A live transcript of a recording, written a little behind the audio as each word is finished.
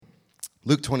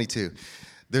Luke 22.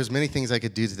 There's many things I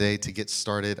could do today to get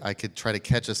started. I could try to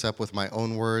catch us up with my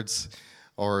own words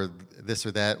or this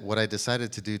or that. What I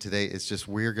decided to do today is just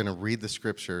we're going to read the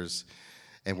scriptures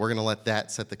and we're going to let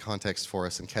that set the context for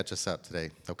us and catch us up today,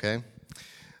 okay?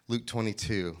 Luke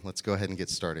 22. Let's go ahead and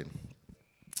get started.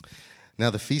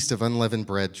 Now the feast of unleavened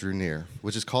bread drew near,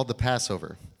 which is called the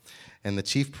Passover. And the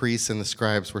chief priests and the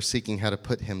scribes were seeking how to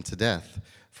put him to death,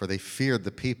 for they feared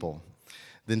the people.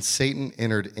 Then Satan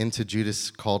entered into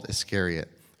Judas called Iscariot,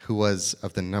 who was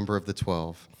of the number of the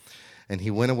 12. And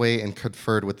he went away and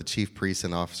conferred with the chief priests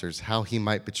and officers how he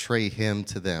might betray him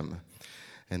to them.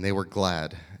 And they were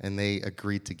glad, and they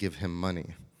agreed to give him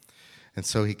money. And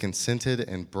so he consented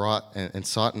and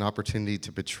sought an opportunity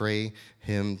to betray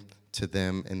him to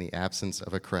them in the absence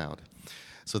of a crowd.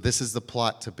 So this is the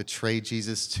plot to betray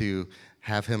Jesus, to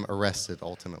have him arrested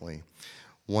ultimately.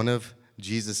 One of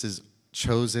Jesus's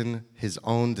chosen, his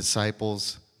own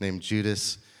disciples named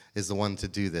Judas, is the one to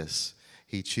do this.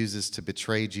 He chooses to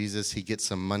betray Jesus. He gets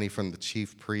some money from the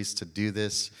chief priest to do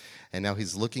this. And now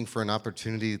he's looking for an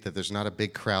opportunity that there's not a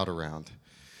big crowd around.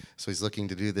 So he's looking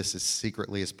to do this as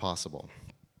secretly as possible.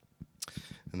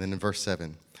 And then in verse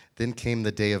 7, then came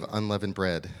the day of unleavened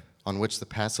bread, on which the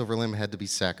Passover lamb had to be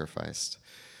sacrificed.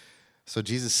 So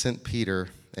Jesus sent Peter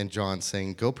and John,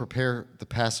 saying, go prepare the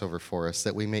Passover for us,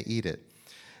 that we may eat it.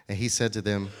 And he said to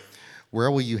them,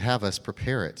 where will you have us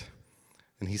prepare it?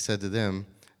 And he said to them,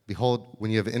 behold,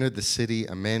 when you have entered the city,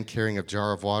 a man carrying a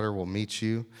jar of water will meet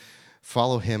you.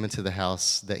 Follow him into the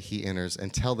house that he enters,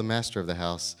 and tell the master of the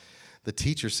house, the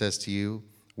teacher says to you,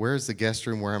 where is the guest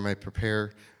room where I may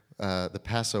prepare the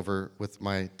Passover with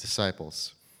my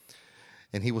disciples?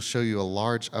 And he will show you a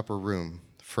large upper room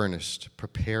furnished.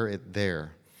 Prepare it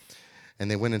there.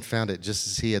 And they went and found it just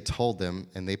as he had told them,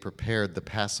 and they prepared the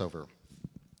Passover.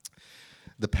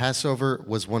 The Passover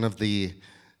was one of the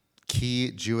key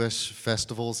Jewish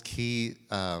festivals, key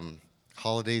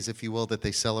holidays, if you will, that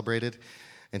they celebrated.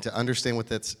 And to understand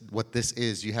what this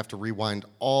is, you have to rewind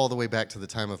all the way back to the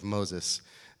time of Moses,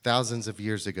 thousands of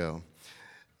years ago.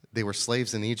 They were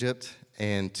slaves in Egypt,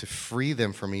 and to free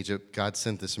them from Egypt, God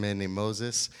sent this man named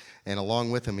Moses, and along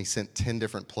with him, he sent 10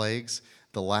 different plagues.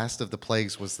 The last of the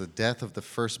plagues was the death of the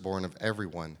firstborn of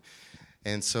everyone.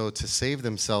 And so to save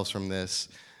themselves from this,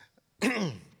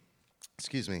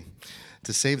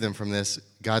 to save them from this,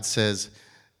 God says,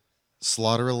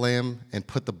 slaughter a lamb and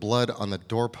put the blood on the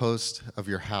doorpost of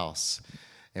your house.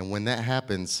 And when that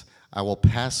happens, I will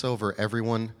pass over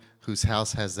everyone whose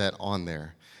house has that on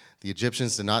there. The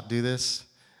Egyptians did not do this.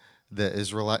 The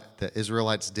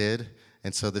Israelites did.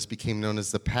 And so this became known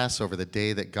as the Passover, the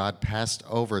day that God passed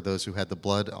over those who had the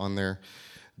blood on their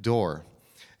door.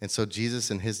 And so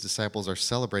Jesus and his disciples are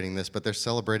celebrating this, but they're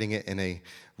celebrating it in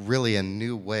a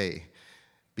new way,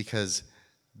 because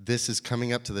this is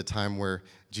coming up to the time where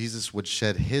Jesus would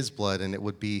shed his blood, and it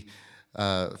would be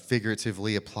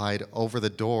figuratively applied over the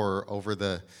door, over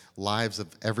the lives of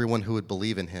everyone who would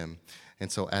believe in him.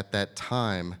 And so at that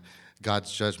time,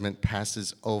 God's judgment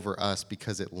passes over us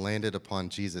because it landed upon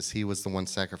Jesus. He was the one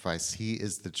sacrificed. He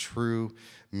is the true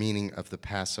meaning of the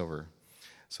Passover.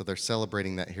 So they're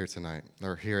celebrating that here tonight,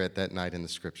 or here at that night in the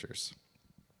scriptures.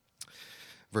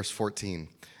 Verse 14,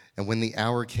 and when the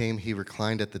hour came, he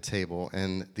reclined at the table,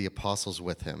 and the apostles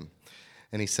with him.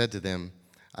 And he said to them,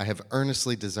 I have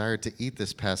earnestly desired to eat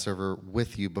this Passover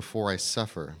with you before I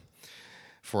suffer.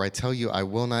 For I tell you, I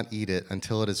will not eat it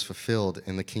until it is fulfilled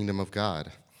in the kingdom of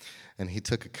God. And he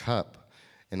took a cup,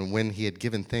 and when he had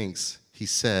given thanks, he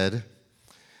said,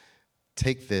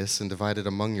 take this and divide it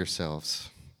among yourselves.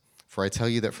 For I tell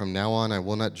you that from now on I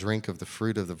will not drink of the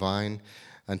fruit of the vine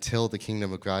until the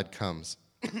kingdom of God comes.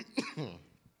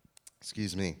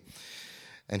 Excuse me.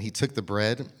 And he took the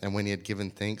bread, and when he had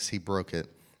given thanks, he broke it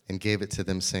and gave it to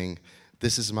them, saying,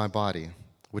 this is my body,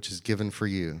 which is given for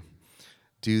you.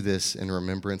 Do this in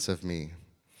remembrance of me.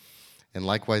 And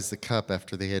likewise the cup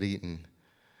after they had eaten.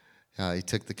 He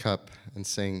took the cup and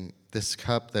saying, this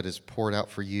cup that is poured out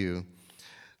for you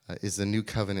is the new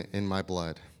covenant in my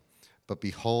blood. But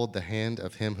behold, the hand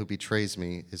of him who betrays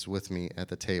me is with me at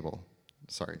the table.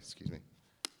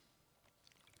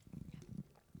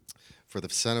 For the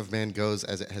Son of Man goes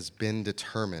as it has been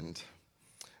determined.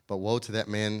 But woe to that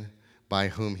man by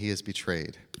whom he is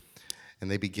betrayed.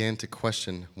 And they began to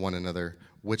question one another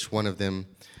which one of them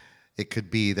it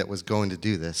could be that was going to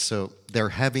do this. So they're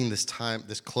having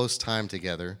this close time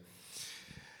together.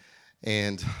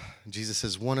 And Jesus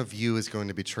says, one of you is going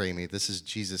to betray me. This is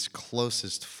Jesus'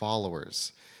 closest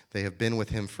followers. They have been with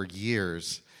him for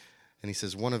years. And he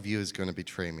says, one of you is going to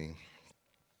betray me.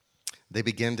 They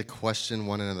began to question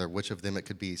one another which of them it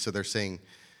could be. So they're saying,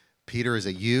 Peter, is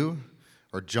it you?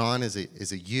 Or John, is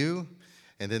it you?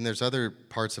 And then there's other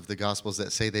parts of the Gospels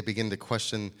that say they begin to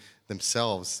question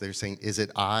themselves. They're saying, is it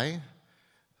I?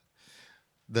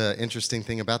 The interesting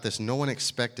thing about this, no one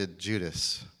expected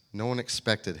Judas. No one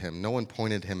expected him. No one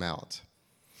pointed him out.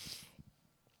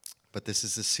 But this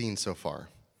is the scene so far.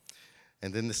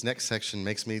 And then this next section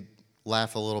makes me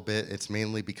laugh a little bit. It's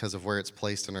mainly because of where it's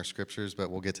placed in our scriptures,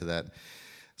 but we'll get to that.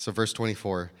 So verse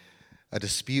 24, a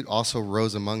dispute also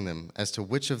rose among them as to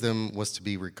which of them was to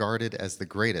be regarded as the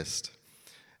greatest.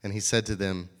 And he said to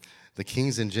them, the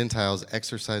kings and Gentiles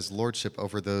exercise lordship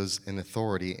over those in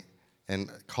authority and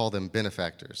call them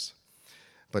benefactors.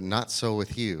 But not so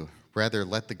with you. Rather,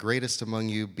 let the greatest among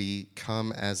you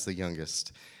become as the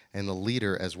youngest, and the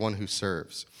leader as one who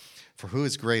serves. For who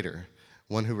is greater,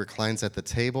 one who reclines at the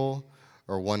table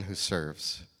or one who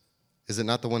serves? Is it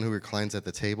not the one who reclines at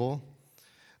the table?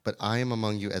 But I am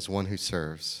among you as one who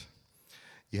serves.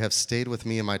 You have stayed with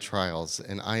me in my trials,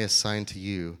 and I assign to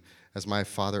you, as my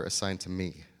Father assigned to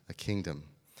me, a kingdom,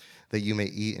 that you may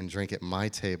eat and drink at my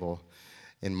table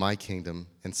in my kingdom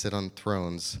and sit on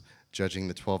thrones, judging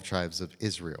the 12 tribes of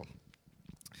Israel.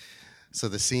 So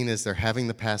the scene is they're having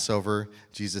the Passover.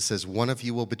 Jesus says, one of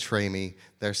you will betray me.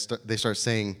 They start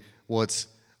saying, well,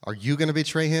 are you going to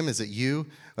betray him? Is it you?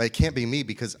 Well, it can't be me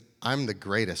because I'm the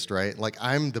greatest, right? Like,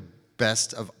 I'm the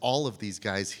best of all of these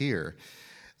guys here.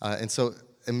 And so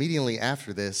immediately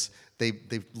after this, they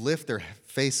lift their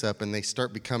face up and they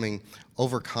start becoming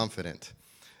overconfident.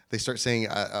 They start saying,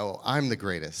 oh, I'm the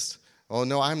greatest. Oh,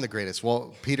 no, I'm the greatest.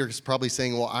 Well, Peter's probably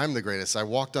saying, well, I'm the greatest. I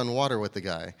walked on water with the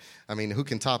guy. I mean, who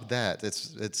can top that?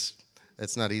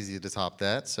 It's not easy to top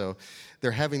that. So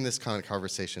they're having this kind of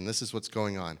conversation. This is what's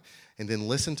going on. And then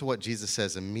listen to what Jesus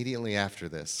says immediately after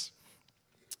this.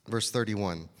 Verse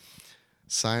 31,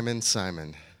 Simon,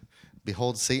 Simon,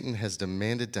 behold, Satan has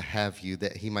demanded to have you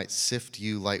that he might sift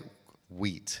you like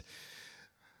wheat.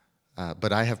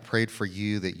 But I have prayed for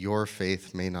you that your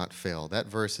faith may not fail. That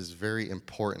verse is very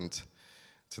important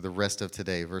to the rest of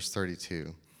today, verse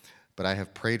 32. But I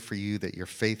have prayed for you that your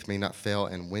faith may not fail,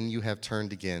 and when you have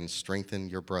turned again, strengthen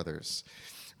your brothers.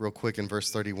 Real quick, in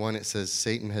verse 31, it says,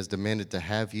 Satan has demanded to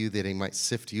have you that he might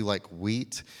sift you like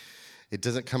wheat. It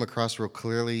doesn't come across real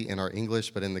clearly in our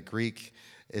English, but in the Greek,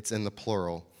 it's in the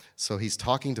plural. So he's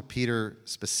talking to Peter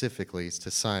specifically,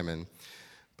 to Simon,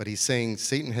 but he's saying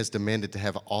Satan has demanded to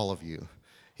have all of you.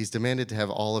 He's demanded to have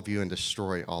all of you and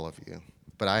destroy all of you.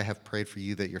 But I have prayed for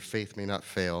you that your faith may not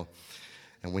fail.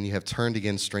 And when you have turned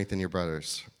again, strengthen your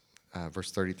brothers.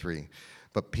 Verse 33.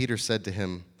 But Peter said to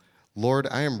him, Lord,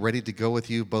 I am ready to go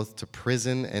with you both to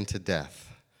prison and to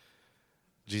death.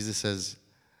 Jesus says,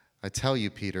 I tell you,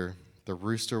 Peter, the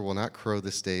rooster will not crow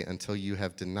this day until you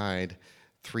have denied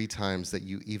 3 times that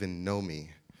you even know me.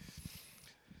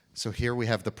 So here we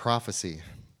have the prophecy.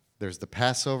 There's the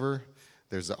Passover.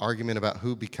 There's the argument about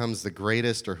who becomes the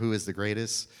greatest or who is the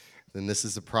greatest. Then this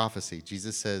is the prophecy.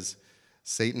 Jesus says,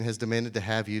 Satan has demanded to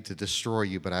have you to destroy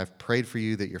you, but I've prayed for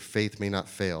you that your faith may not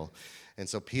fail. And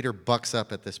so Peter bucks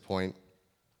up at this point,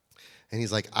 and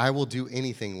he's like, I will do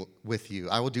anything with you.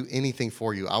 I will do anything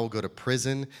for you. I will go to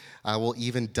prison. I will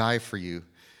even die for you.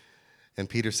 And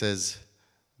Peter says,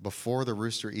 before the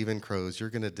rooster even crows, you're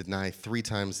going to deny 3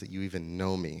 times that you even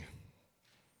know me.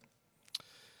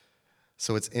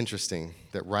 So it's interesting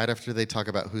that right after they talk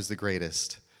about who's the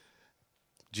greatest,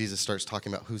 Jesus starts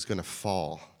talking about who's going to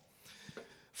fall.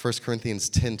 1 Corinthians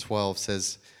 10:12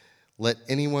 says, let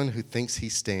anyone who thinks he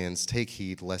stands take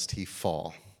heed lest he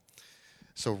fall.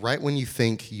 So right when you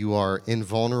think you are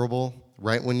invulnerable,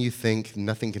 right when you think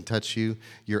nothing can touch you,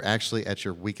 you're actually at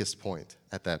your weakest point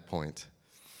at that point.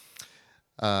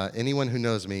 Anyone who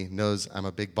knows me knows I'm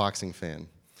a big boxing fan.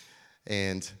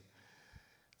 And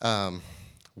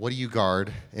what do you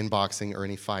guard in boxing or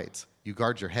any fights? You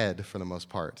guard your head for the most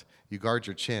part. You guard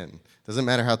your chin. Doesn't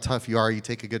matter how tough you are, you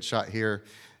take a good shot here,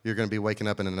 you're going to be waking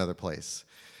up in another place.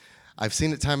 I've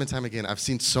seen it time and time again. I've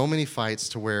seen so many fights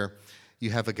to where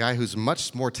you have a guy who's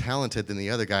much more talented than the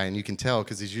other guy, and you can tell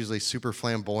because he's usually super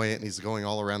flamboyant and he's going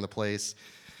all around the place.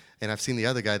 And I've seen the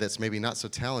other guy that's maybe not so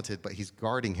talented, but he's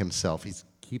guarding himself. He's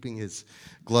keeping his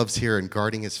gloves here and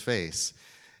guarding his face.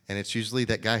 And it's usually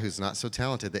that guy who's not so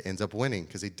talented that ends up winning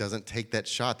because he doesn't take that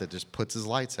shot that just puts his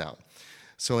lights out.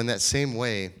 So in that same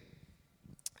way,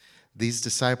 these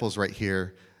disciples right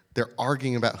here, they're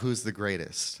arguing about who's the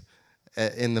greatest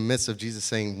in the midst of Jesus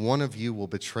saying, one of you will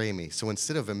betray me. So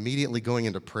instead of immediately going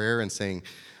into prayer and saying,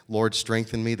 Lord,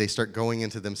 strengthen me, they start going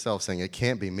into themselves saying, it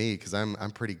can't be me because I'm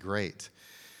pretty great.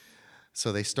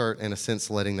 So they start, in a sense,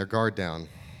 letting their guard down.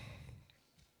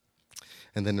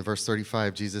 And then in verse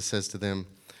 35, Jesus says to them,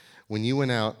 when you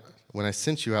went out, when I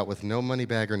sent you out with no money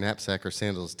bag or knapsack or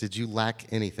sandals, did you lack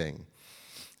anything?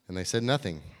 And they said,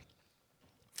 nothing.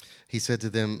 He said to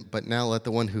them, but now let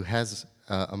the one who has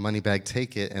a money bag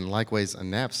take it, and likewise a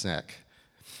knapsack.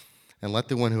 And let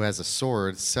the one who has a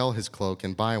sword sell his cloak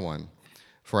and buy one.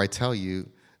 For I tell you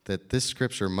that this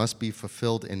scripture must be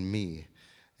fulfilled in me.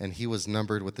 And he was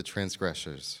numbered with the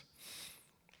transgressors.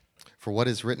 For what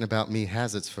is written about me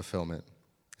has its fulfillment.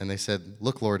 And they said,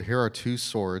 look, Lord, here are 2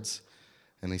 swords.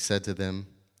 And he said to them,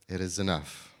 it is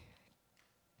enough.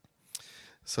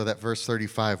 So that verse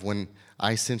 35, when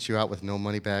I sent you out with no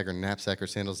money bag or knapsack or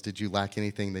sandals, did you lack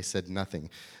anything? They said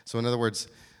nothing. So in other words,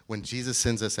 when Jesus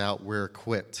sends us out, we're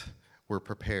equipped, we're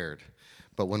prepared.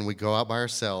 But when we go out by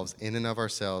ourselves, in and of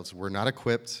ourselves, we're not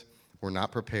equipped, we're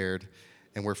not prepared,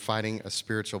 and we're fighting a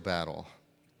spiritual battle.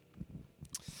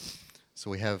 So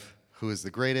we have who is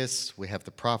the greatest, we have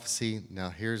the prophecy. Now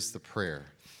here's the prayer.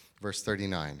 Verse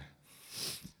 39.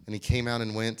 And he came out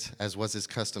and went, as was his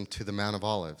custom, to the Mount of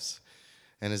Olives,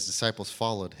 and his disciples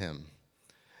followed him.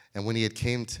 And when he had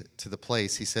came to the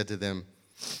place, he said to them,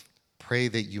 pray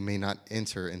that you may not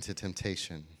enter into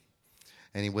temptation.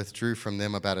 And he withdrew from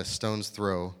them about a stone's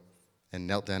throw and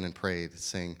knelt down and prayed,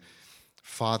 saying,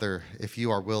 Father, if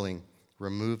you are willing,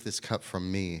 remove this cup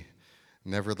from me.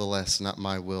 Nevertheless, not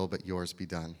my will, but yours be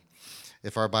done.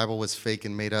 If our Bible was fake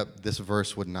and made up, this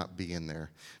verse would not be in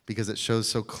there, because it shows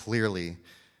so clearly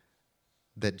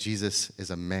that Jesus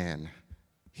is a man.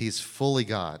 He's fully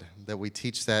God, that we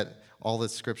teach that. All the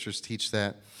scriptures teach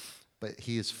that, but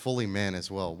he is fully man as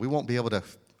well. We won't be able to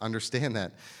understand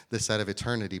that this side of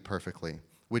eternity perfectly.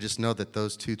 We just know that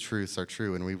those 2 truths are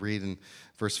true. And we read in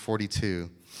verse 42,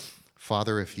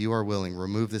 Father, if you are willing,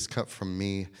 remove this cup from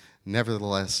me.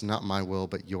 Nevertheless, not my will,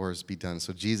 but yours be done.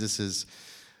 So Jesus is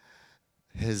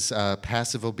his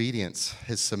passive obedience,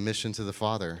 his submission to the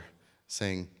Father,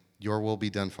 saying, your will be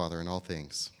done, Father, in all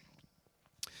things.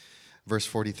 Verse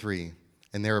 43,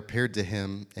 and there appeared to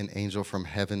him an angel from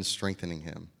heaven strengthening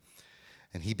him.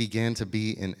 And he began to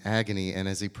be in agony, and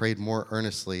as he prayed more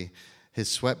earnestly, his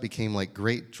sweat became like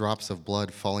great drops of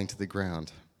blood falling to the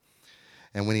ground.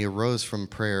 And when he arose from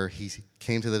prayer, he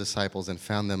came to the disciples and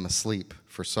found them asleep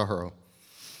for sorrow.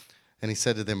 And he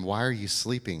said to them, why are you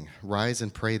sleeping? Rise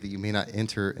and pray that you may not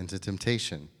enter into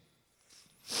temptation.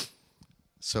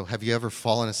 So have you ever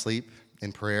fallen asleep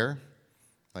in prayer?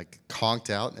 Like conked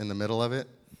out in the middle of it?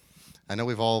 I know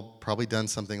we've all probably done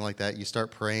something like that. You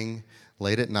start praying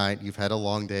late at night, you've had a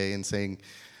long day, and saying,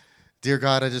 dear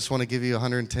God, I just want to give you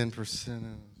 110%,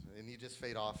 and you just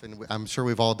fade off, and I'm sure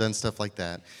we've all done stuff like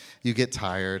that. You get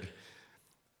tired.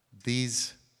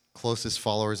 These closest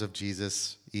followers of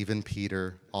Jesus, even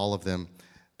Peter, all of them,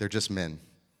 they're just men.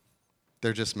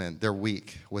 They're just men. They're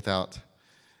weak without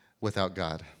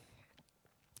God.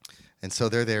 And so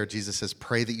they're there. Jesus says,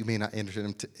 pray that you may not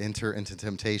enter into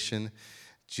temptation.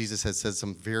 Jesus has said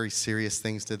some very serious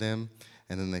things to them,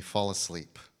 and then they fall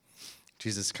asleep.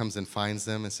 Jesus comes and finds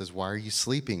them and says, why are you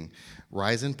sleeping?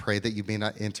 Rise and pray that you may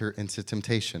not enter into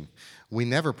temptation. We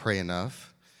never pray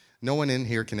enough. No one in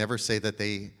here can ever say that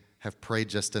they have prayed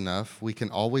just enough. We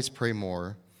can always pray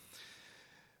more.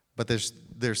 But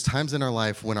there's times in our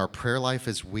life when our prayer life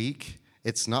is weak.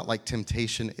 It's not like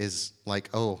temptation is like,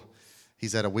 oh,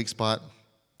 he's at a weak spot,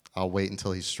 I'll wait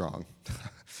until he's strong.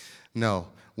 No,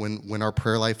 when our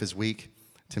prayer life is weak,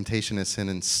 temptation and sin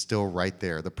is still right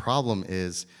there. The problem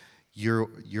is you're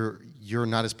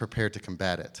not as prepared to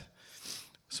combat it.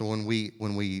 So when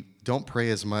we don't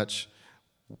pray as much,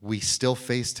 we still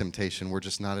face temptation. We're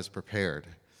just not as prepared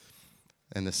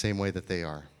in the same way that they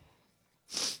are.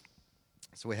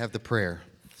 So we have the prayer.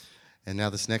 And now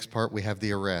this next part, we have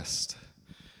the arrest.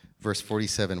 Verse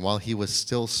 47, while he was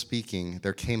still speaking,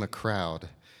 there came a crowd.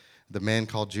 The man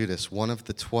called Judas, one of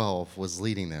the 12, was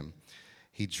leading them.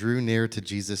 He drew near to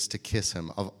Jesus to kiss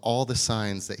him. Of all the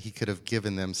signs that he could have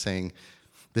given them, saying,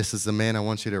 this is the man I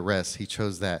want you to arrest, he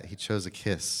chose that. He chose a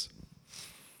kiss.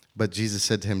 But Jesus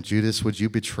said to him, Judas, would you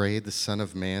betray the Son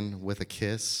of Man with a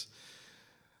kiss?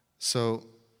 So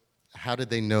how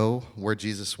did they know where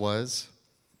Jesus was?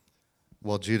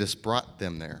 Well, Judas brought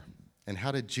them there. And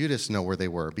how did Judas know where they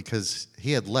were? Because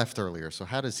he had left earlier. So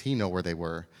how does he know where they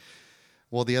were?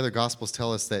 Well, the other Gospels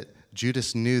tell us that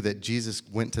Judas knew that Jesus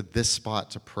went to this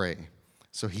spot to pray.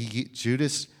 So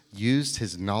Judas used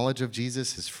his knowledge of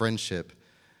Jesus, his friendship,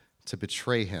 to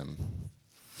betray him.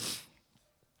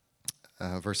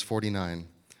 Verse 49,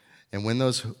 and when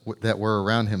those that were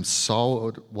around him saw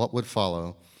what would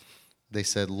follow, they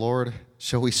said, Lord,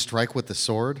 shall we strike with the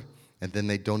sword? And then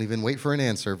they don't even wait for an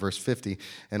answer. Verse 50,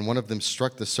 and one of them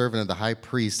struck the servant of the high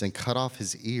priest and cut off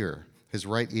his ear, his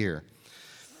right ear.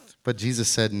 But Jesus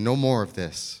said, no more of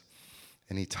this.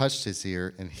 and he touched his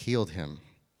ear and healed him.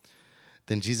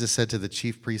 Then Jesus said to the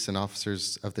chief priests and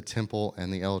officers of the temple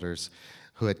and the elders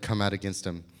who had come out against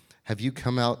him, "Have you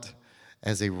come out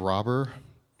as a robber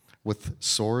with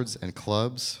swords and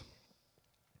clubs?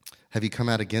 Have you come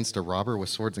out against a robber with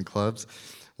swords and clubs?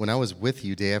 When I was with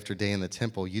you day after day in the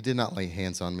temple, you did not lay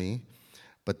hands on me,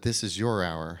 but this is your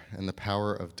hour and the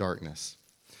power of darkness."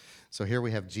 So here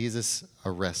we have Jesus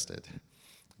arrested,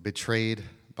 betrayed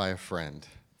by a friend.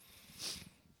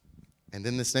 And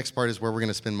then this next part is where we're going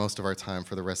to spend most of our time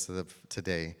for the rest of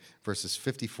today, verses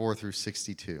 54 through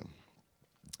 62.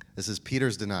 This is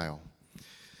Peter's denial.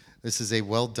 This is a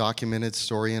well-documented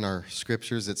story in our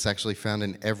scriptures. It's actually found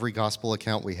in every gospel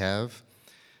account we have.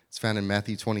 It's found in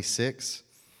Matthew 26,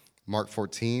 Mark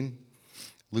 14,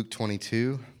 Luke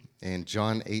 22, and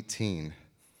John 18.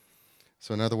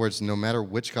 So in other words, no matter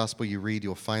which gospel you read,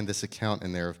 you'll find this account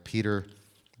in there of Peter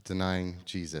denying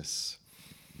Jesus.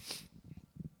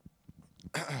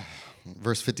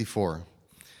 Verse 54,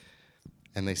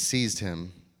 and they seized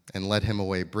him and led him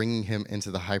away, bringing him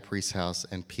into the high priest's house,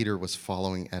 and Peter was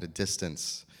following at a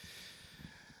distance.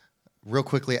 Real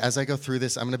quickly, as I go through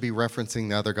this, I'm going to be referencing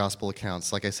the other gospel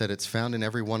accounts. Like I said, it's found in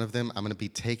every one of them. I'm going to be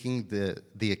taking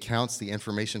the accounts, the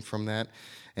information from that,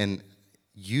 and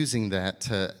using that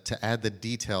to add the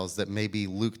details that maybe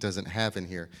Luke doesn't have in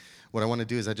here. What I want to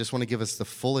do is I just want to give us the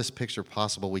fullest picture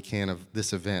possible we can of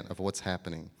this event, of what's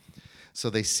happening. So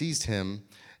they seized him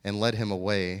and led him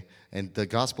away. And the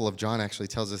Gospel of John actually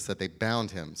tells us that they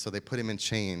bound him. So they put him in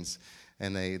chains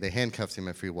and they handcuffed him,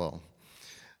 if you will.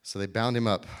 So they bound him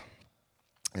up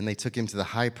and they took him to the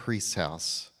high priest's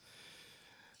house.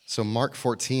 So Mark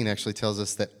 14 actually tells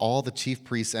us that all the chief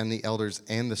priests and the elders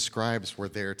and the scribes were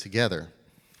there together.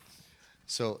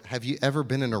 So have you ever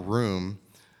been in a room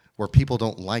where people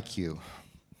don't like you?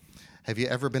 Have you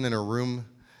ever been in a room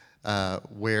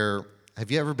have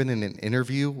you ever been in an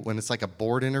interview when it's like a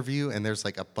board interview and there's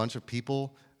like a bunch of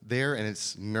people there and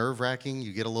it's nerve-wracking?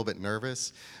 You get a little bit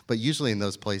nervous. But usually in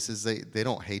those places, they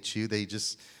don't hate you.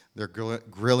 They're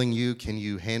grilling you. Can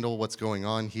you handle what's going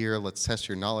on here? Let's test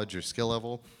your knowledge, your skill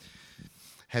level.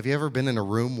 Have you ever been in a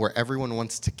room where everyone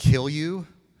wants to kill you?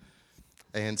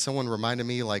 And someone reminded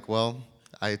me, like, well,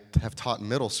 I have taught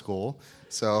middle school,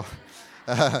 so...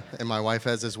 and my wife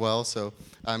has as well. So,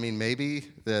 I mean, maybe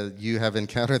you have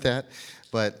encountered that.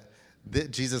 But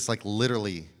Jesus, like,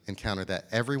 literally encountered that.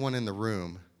 Everyone in the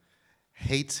room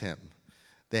hates him.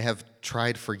 They have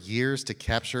tried for years to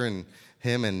capture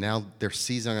him, and now they're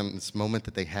seizing on this moment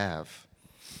that they have.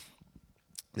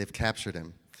 They've captured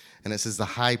him. And it says the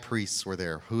high priests were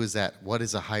there. Who is that? What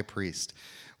is a high priest?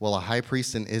 Well, a high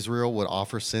priest in Israel would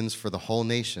offer sins for the whole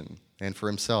nation and for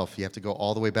himself. You have to go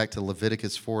all the way back to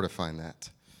Leviticus 4 to find that.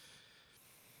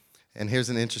 And here's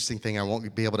an interesting thing. I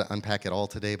won't be able to unpack it all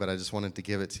today, but I just wanted to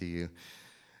give it to you.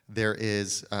 There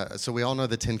is, so we all know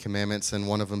the 10 Commandments, and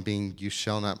one of them being, you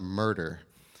shall not murder.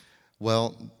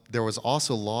 Well, there was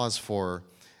also laws for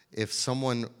if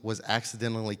someone was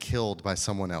accidentally killed by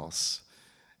someone else.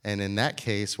 And in that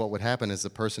case, what would happen is the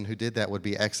person who did that would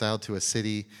be exiled to a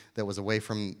city that was away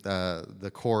from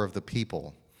the core of the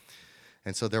people.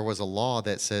 And so there was a law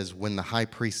that says when the high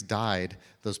priest died,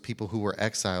 those people who were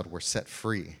exiled were set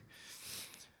free.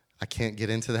 I can't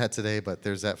get into that today, but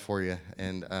there's that for you.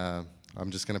 And I'm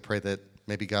just going to pray that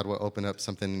maybe God will open up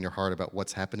something in your heart about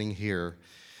what's happening here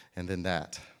and then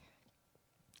that.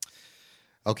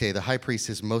 Okay, the high priest,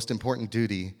 his most important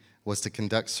duty was to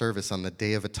conduct service on the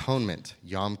Day of Atonement,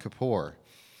 Yom Kippur.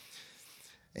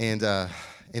 And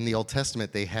in the Old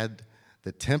Testament, they had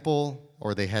the temple,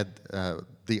 or they had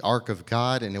the Ark of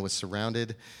God, and it was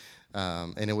surrounded,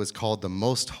 and it was called the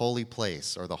Most Holy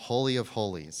Place, or the Holy of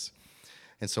Holies.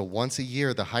 And so once a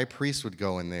year, the high priest would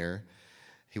go in there.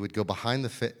 He would go behind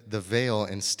the veil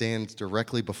and stand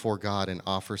directly before God and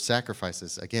offer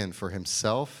sacrifices, again, for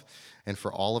himself and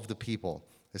for all of the people.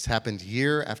 This happened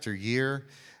year after year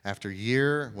after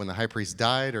year. When the high priest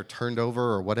died or turned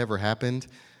over or whatever happened,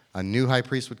 a new high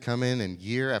priest would come in, and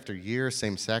year after year,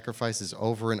 same sacrifices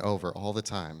over and over all the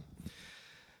time.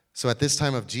 So at this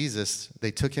time of Jesus,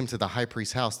 they took him to the high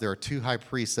priest's house. There are two high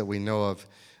priests that we know of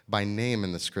by name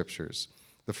in the scriptures.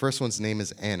 The first one's name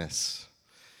is Annas,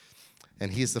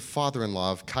 and he's the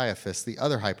father-in-law of Caiaphas, the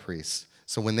other high priest.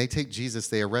 So when they take Jesus,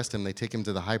 they arrest him, they take him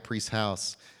to the high priest's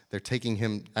house. They're taking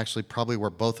him actually probably where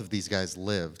both of these guys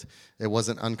lived. It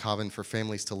wasn't uncommon for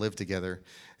families to live together,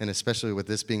 and especially with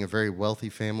this being a very wealthy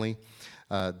family,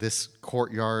 this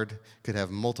courtyard could have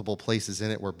multiple places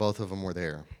in it where both of them were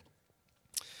there.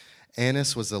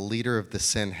 Annas was a leader of the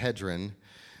Sanhedrin,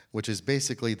 which is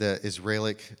basically the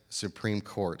Israeli Supreme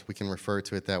Court. We can refer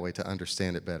to it that way to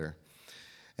understand it better.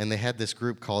 and they had this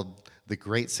group called the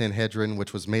Great Sanhedrin,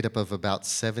 which was made up of about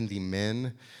 70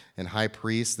 men and high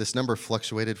priests. This number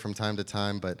fluctuated from time to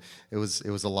time, but it was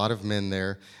a lot of men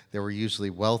there. They were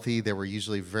usually wealthy, they were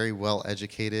usually very well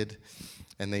educated,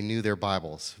 and they knew their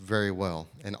Bibles very well,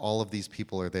 and all of these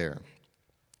people are there.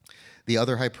 The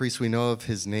other high priest we know of,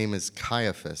 his name is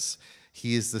Caiaphas.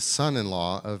 He is the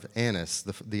son-in-law of Annas,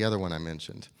 the other one I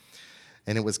mentioned.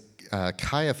 And it was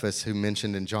Caiaphas who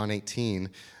mentioned in John 18,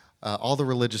 all the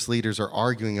religious leaders are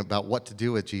arguing about what to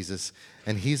do with Jesus,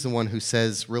 and he's the one who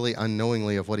says, really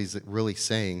unknowingly of what he's really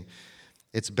saying,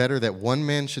 it's better that one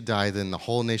man should die than the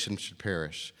whole nation should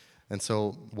perish. And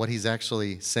so what he's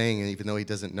actually saying, even though he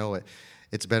doesn't know it,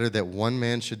 it's better that one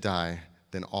man should die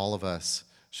than all of us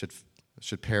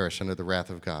should perish under the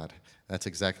wrath of God. That's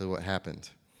exactly what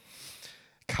happened.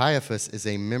 Caiaphas is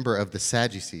a member of the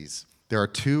Sadducees. There are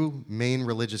two main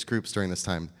religious groups during this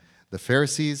time, the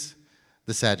Pharisees,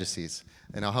 the Sadducees.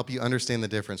 And I'll help you understand the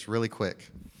difference really quick.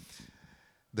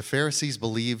 The Pharisees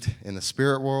believed in the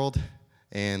spirit world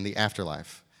and the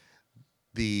afterlife.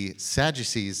 The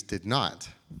Sadducees did not.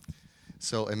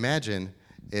 So imagine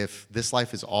if this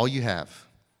life is all you have,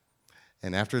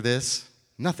 and after this,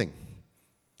 nothing.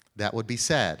 That would be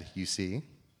sad, you see.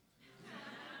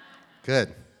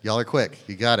 Good. Y'all are quick.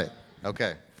 You got it.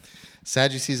 Okay.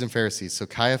 Sadducees and Pharisees. So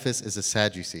Caiaphas is a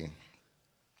Sadducee.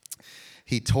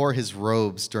 He tore his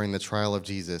robes during the trial of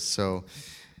Jesus. So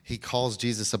he calls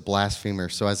Jesus a blasphemer.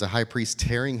 So as a high priest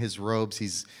tearing his robes,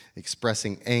 he's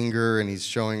expressing anger and he's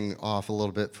showing off a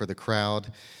little bit for the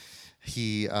crowd.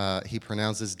 He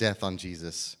pronounces death on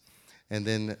Jesus. And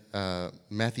then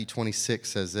Matthew 26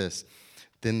 says this,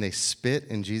 then they spit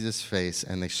in Jesus' face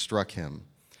and they struck him.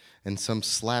 And some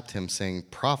slapped him, saying,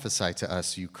 prophesy to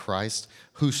us, you Christ,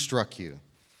 who struck you?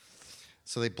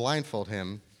 So they blindfold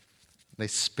him, they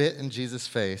spit in Jesus'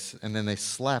 face, and then they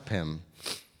slap him.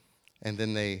 And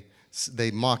then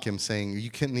they mock him, saying,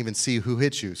 you couldn't even see who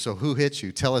hit you. So who hit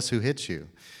you? Tell us who hit you.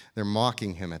 They're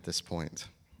mocking him at this point.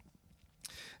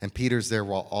 And Peter's there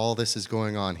while all this is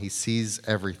going on. He sees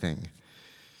everything.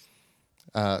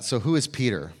 So who is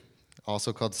Peter?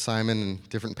 Also called Simon in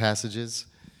different passages.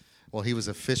 Well, he was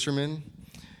a fisherman.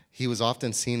 He was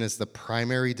often seen as the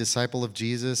primary disciple of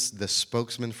Jesus, the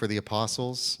spokesman for the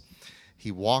apostles.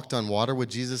 He walked on water with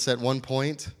Jesus at one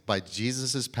point by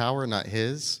Jesus' power, not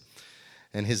his.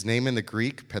 And his name in the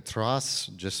Greek, Petros,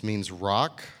 just means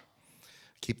rock.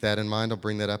 Keep that in mind. I'll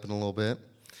bring that up in a little bit.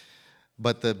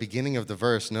 But the beginning of the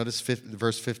verse, notice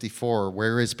verse 54,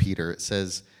 where is Peter? It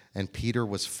says, and Peter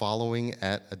was following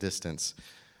at a distance.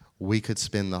 We could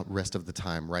spend the rest of the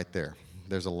time right there.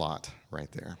 There's a lot right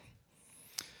there.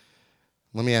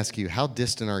 Let me ask you, how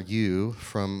distant are you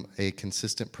from a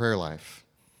consistent prayer life?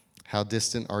 How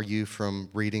distant are you from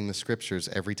reading the scriptures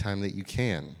every time that you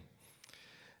can?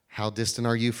 How distant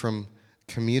are you from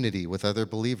community with other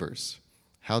believers?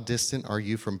 How distant are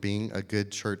you from being a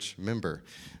good church member?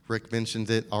 Rick mentioned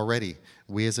it already.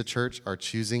 We as a church are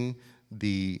choosing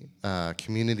the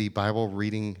Community Bible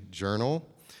Reading Journal.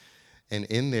 And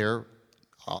in there,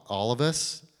 all of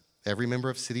us, every member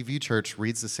of City View Church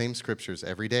reads the same scriptures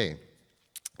every day.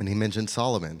 And he mentioned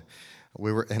Solomon.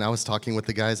 I was talking with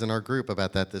the guys in our group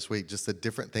about that this week, just the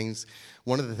different things.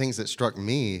 One of the things that struck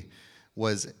me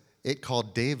was it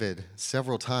called David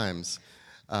several times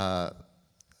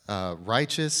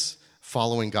righteous,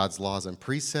 following God's laws and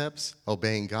precepts,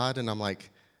 obeying God. And I'm like,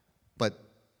 but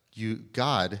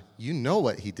God, you know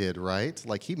what he did, right?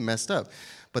 Like he messed up.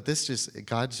 But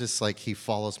God's just like, he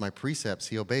follows my precepts.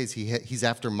 He obeys. He's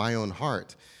after my own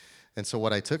heart. And so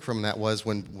what I took from that was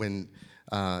when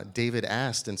David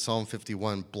asked in Psalm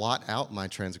 51, blot out my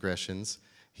transgressions,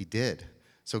 he did.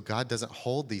 So God doesn't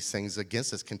hold these things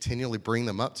against us, continually bring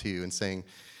them up to you and saying,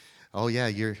 oh yeah,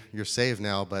 you're saved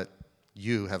now, but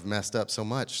you have messed up so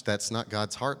much. That's not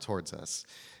God's heart towards us.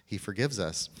 He forgives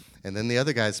us. And then the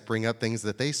other guys bring up things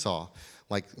that they saw.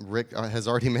 Like Rick has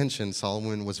already mentioned,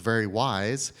 Solomon was very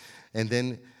wise, and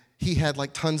then he had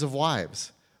like tons of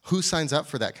wives. Who signs up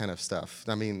for that kind of stuff?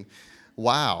 I mean,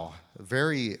 wow,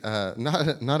 very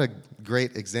not a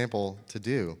great example to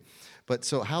do. But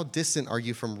so how distant are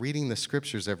you from reading the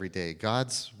scriptures every day,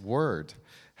 God's word?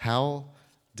 How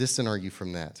distant are you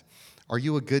from that? Are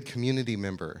you a good community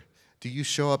member? Do you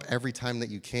show up every time that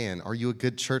you can? Are you a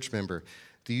good church member?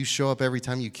 Do you show up every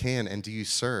time you can, and do you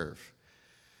serve?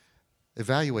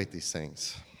 Evaluate these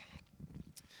things.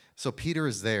 So Peter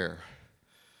is there.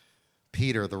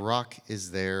 Peter, the rock,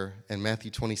 is there, and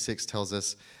Matthew 26 tells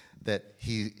us that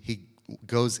he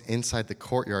goes inside the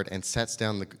courtyard and sits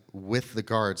down with the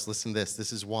guards. Listen to this.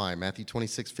 This is why. Matthew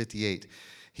 26:58.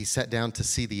 He sat down to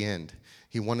see the end.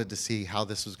 He wanted to see how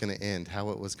this was going to end, how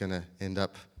it was going to end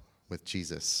up with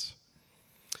Jesus.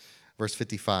 Verse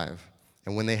 55,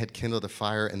 and when they had kindled a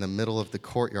fire in the middle of the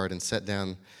courtyard and sat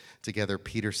down together,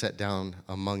 Peter sat down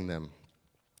among them.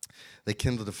 They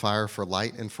kindled a fire for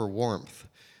light and for warmth.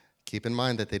 Keep in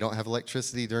mind that they don't have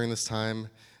electricity during this time.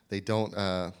 They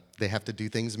have to do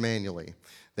things manually.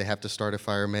 They have to start a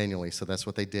fire manually, so that's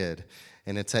what they did.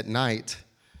 And it's at night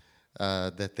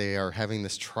that they are having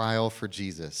this trial for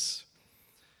Jesus.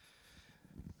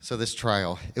 So this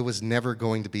trial, it was never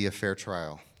going to be a fair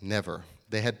trial, never.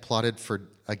 They had plotted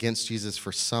against Jesus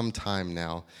for some time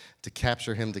now to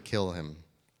capture him, to kill him.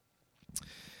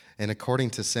 And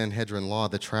according to Sanhedrin law,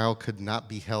 the trial could not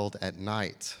be held at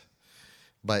night,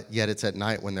 but yet it's at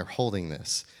night when they're holding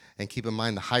this. And keep in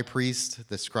mind, the high priest,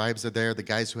 the scribes are there, the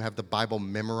guys who have the Bible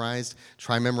memorized.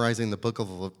 Try memorizing the book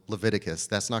of Leviticus.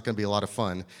 That's not going to be a lot of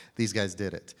fun. These guys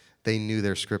did it. They knew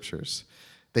their scriptures.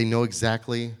 They know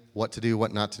exactly what to do,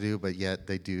 what not to do, but yet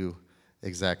they do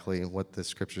exactly what the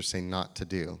scriptures say not to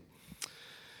do.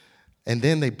 And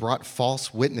then they brought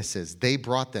false witnesses. They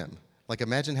brought them. Like,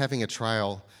 imagine having a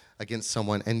trial against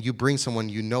someone, and you bring someone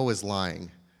you know is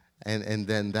lying, and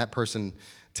then that person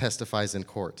testifies in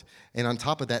court. And on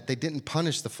top of that, they didn't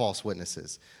punish the false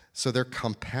witnesses. So they're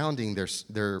compounding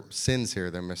their sins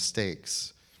here, their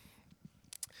mistakes.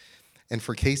 And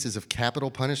for cases of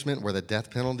capital punishment where the death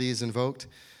penalty is invoked,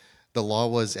 the law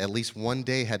was at least 1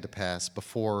 day had to pass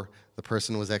before the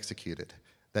person was executed.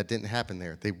 That didn't happen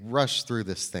there. They rushed through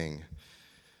this thing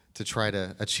to try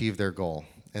to achieve their goal.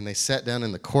 And they sat down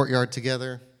in the courtyard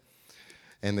together,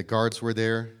 and the guards were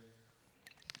there.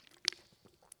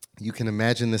 You can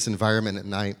imagine this environment at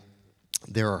night.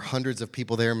 There are hundreds of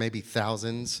people there, maybe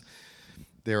thousands.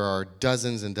 There are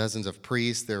dozens and dozens of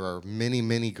priests. There are many,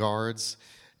 many guards.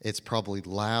 It's probably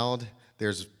loud.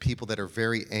 There's people that are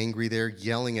very angry there,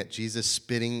 yelling at Jesus,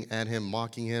 spitting at him,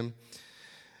 mocking him.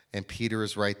 And Peter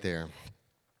is right there.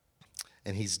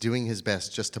 And he's doing his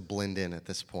best just to blend in at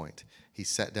this point. He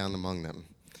sat down among them.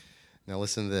 Now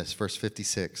listen to this, verse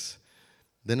 56.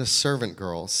 Then a servant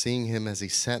girl, seeing him as he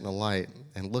sat in the light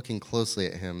and looking closely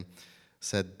at him,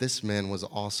 said, "This man was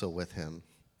also with him."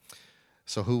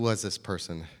 So who was this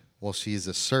person? Well, she's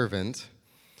a servant,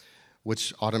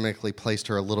 which automatically placed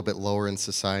her a little bit lower in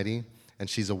society. And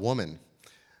she's a woman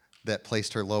that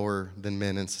placed her lower than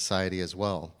men in society as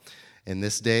well. In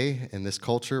this day, in this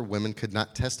culture, women could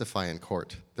not testify in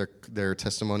court. Their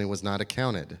testimony was not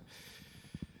accounted.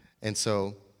 And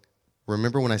so,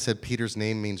 remember when I said Peter's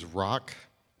name means rock?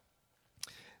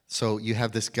 So you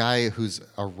have this guy who's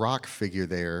a rock figure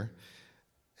there,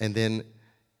 and then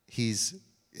he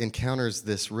encounters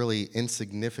this really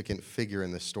insignificant figure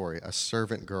in the story, a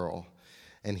servant girl,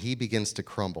 and he begins to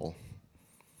crumble.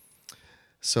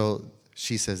 So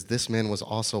she says, "This man was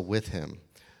also with him."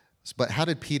 But how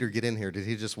did Peter get in here? Did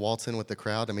he just waltz in with the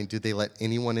crowd? I mean, did they let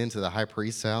anyone into the high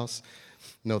priest's house?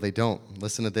 No, they don't.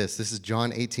 Listen to this. This is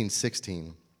John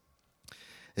 18:16.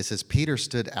 It says, Peter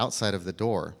stood outside of the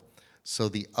door. So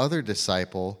the other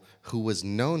disciple who was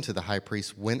known to the high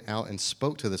priest went out and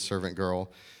spoke to the servant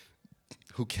girl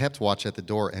who kept watch at the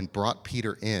door and brought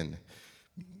Peter in.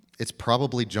 It's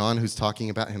probably John who's talking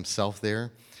about himself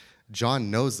there. John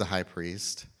knows the high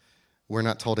priest. We're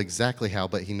not told exactly how,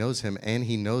 but he knows him, and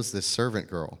he knows this servant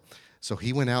girl. So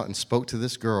he went out and spoke to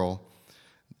this girl.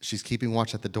 She's keeping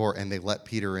watch at the door, and they let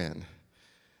Peter in.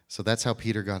 So that's how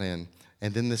Peter got in.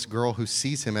 And then this girl who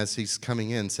sees him as he's coming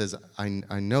in says, I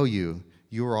know you.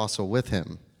 You are also with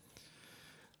him.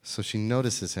 So she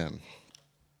notices him.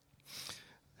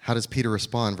 How does Peter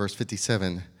respond? Verse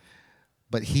 57,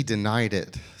 but he denied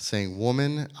it, saying,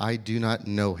 "Woman, I do not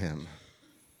know him."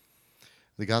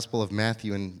 The Gospel of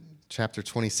Matthew in chapter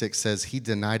 26 says he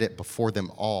denied it before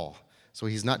them all. So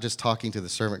he's not just talking to the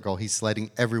servant girl. He's letting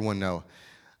everyone know,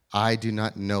 I do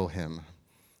not know him.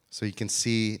 So you can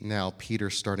see now Peter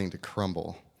starting to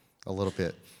crumble a little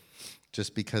bit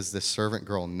just because this servant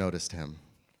girl noticed him.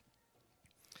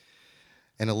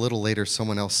 And a little later,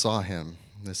 someone else saw him.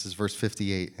 This is verse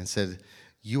 58, and said,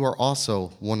 "You are also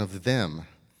one of them."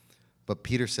 But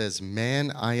Peter says,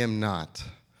 "Man, I am not."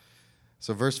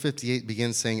 So verse 58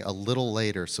 begins saying a little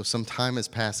later. So some time is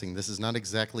passing. This is not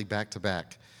exactly back to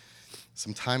back.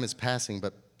 Some time is passing,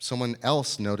 but someone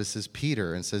else notices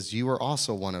Peter and says, "You are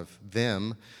also one of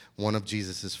them," one of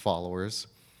Jesus' followers.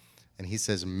 And he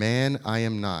says, "Man, I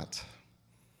am not."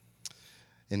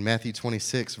 In Matthew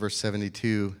 26, verse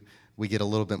 72, we get a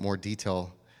little bit more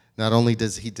detail. Not only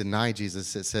does he deny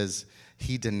Jesus, it says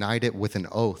he denied it with an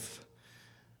oath,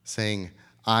 saying,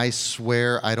 "I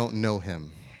swear I don't know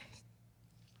him."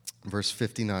 Verse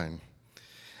 59,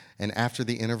 And after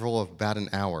the interval of about an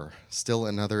hour, still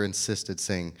another insisted,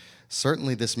 saying,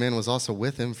 "Certainly this man was also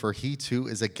with him, for he too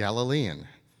is a Galilean."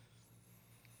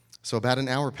 So about an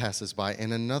hour passes by,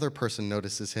 and another person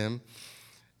notices him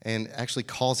and actually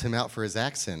calls him out for his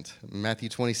accent. Matthew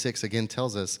 26 again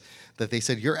tells us that they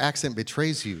said, "Your accent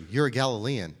betrays you. You're a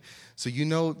Galilean." So you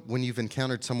know when you've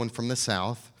encountered someone from the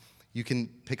South, you can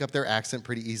pick up their accent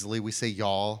pretty easily. We say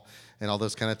y'all and all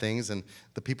those kind of things. And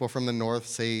the people from the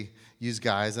North use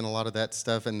guys and a lot of that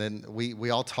stuff. And then we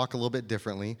all talk a little bit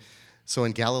differently. So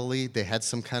in Galilee, they had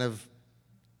some kind of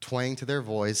twang to their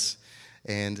voice.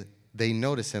 And they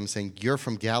notice him saying, "You're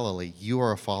from Galilee. You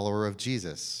are a follower of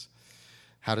Jesus."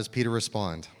 How does Peter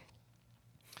respond?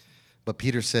 But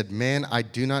Peter said, "Man, I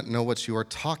do not know what you are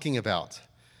talking about."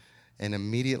 And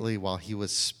immediately while he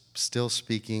was still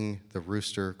speaking, the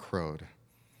rooster crowed.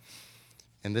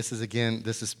 And this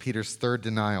is Peter's third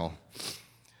denial.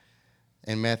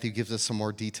 And Matthew gives us some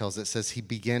more details. It says he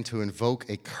began to invoke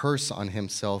a curse on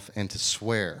himself and to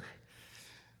swear.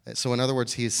 So in other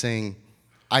words, he is saying,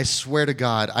 "I swear to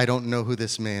God, I don't know who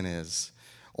this man is."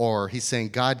 Or he's saying,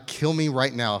 "God, kill me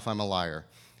right now if I'm a liar."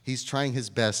 He's trying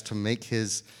his best to make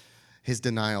his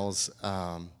denials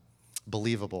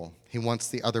believable. He wants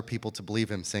the other people to believe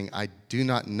him, saying, "I do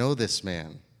not know this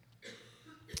man."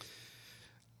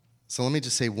 So let me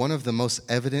just say, one of the most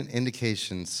evident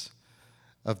indications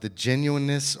of the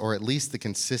genuineness, or at least the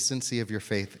consistency of your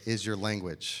faith, is your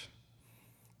language.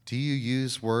 Do you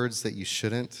use words that you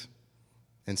shouldn't,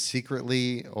 and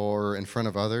secretly or in front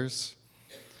of others?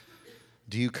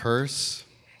 Do you curse?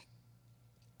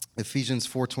 Ephesians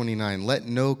 4:29, "Let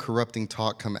no corrupting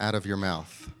talk come out of your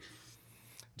mouth."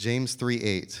 James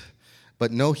 3:8,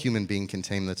 "But no human being can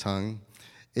tame the tongue.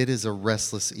 It is a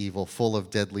restless evil, full of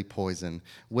deadly poison.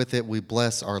 With it we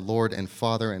bless our Lord and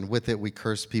Father, and with it we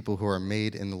curse people who are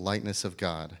made in the likeness of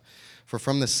God. For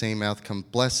from the same mouth come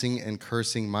blessing and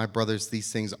cursing. My brothers,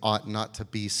 these things ought not to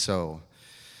be so.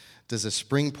 Does a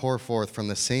spring pour forth from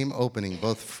the same opening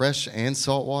both fresh and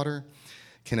salt water?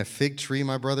 Can a fig tree,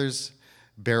 my brothers,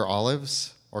 bear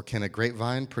olives? Or can a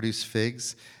grapevine produce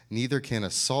figs? Neither can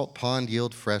a salt pond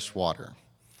yield fresh water."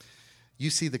 You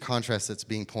see the contrast that's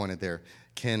being pointed there.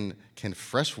 Can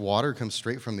fresh water come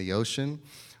straight from the ocean?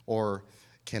 Or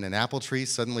can an apple tree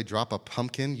suddenly drop a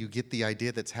pumpkin? You get the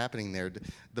idea that's happening there.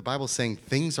 The Bible's saying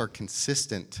things are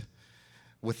consistent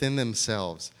within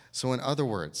themselves. So in other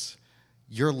words,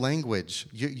 your language,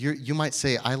 you might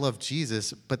say, "I love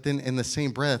Jesus," but then in the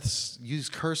same breath, use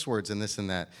curse words and this and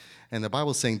that. And the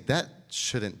Bible's saying that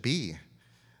shouldn't be.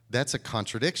 That's a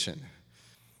contradiction.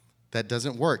 That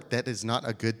doesn't work. That is not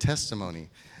a good testimony.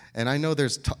 And I know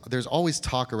there's always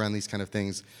talk around these kind of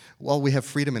things. Well, we have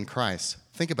freedom in Christ.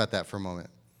 Think about that for a moment.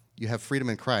 You have freedom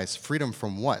in Christ. Freedom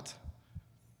from what?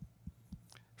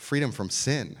 Freedom from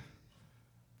sin.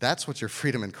 That's what your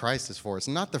freedom in Christ is for. It's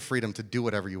not the freedom to do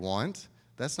whatever you want.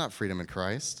 That's not freedom in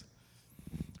Christ.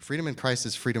 Freedom in Christ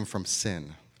is freedom from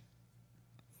sin.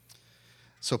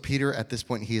 So Peter, at this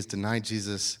point, he has denied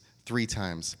Jesus 3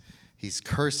 times. He's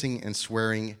cursing and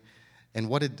swearing. And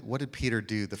what did Peter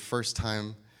do the first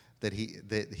time that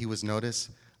he was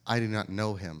noticed? "I do not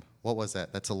know him." What was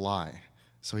that? That's a lie.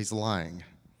 So he's lying.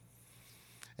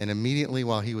 And immediately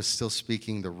while he was still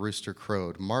speaking, the rooster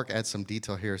crowed. Mark adds some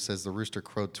detail here. It says the rooster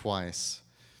crowed twice.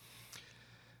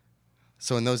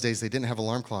 So in those days, they didn't have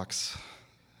alarm clocks.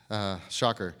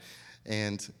 Shocker.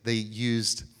 And they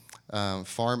used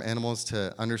farm animals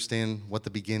to understand what the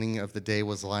beginning of the day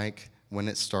was like when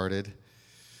it started.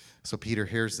 So Peter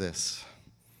hears this.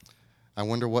 I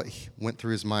wonder what went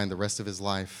through his mind the rest of his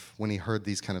life when he heard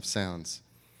these kind of sounds.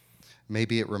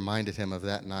 Maybe it reminded him of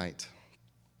that night.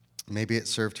 Maybe it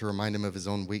served to remind him of his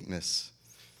own weakness.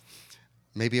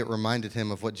 Maybe it reminded him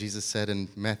of what Jesus said in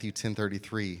Matthew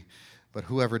 10:33, "But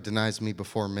whoever denies me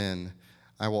before men,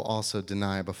 I will also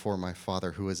deny before my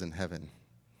Father who is in heaven."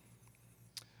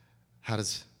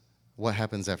 What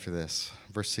happens after this?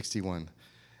 Verse 61,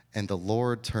 "And the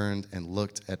Lord turned and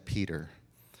looked at Peter.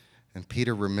 And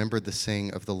Peter remembered the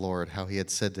saying of the Lord, how he had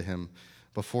said to him,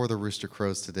 'Before the rooster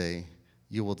crows today,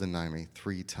 you will deny me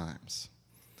 3 times.'"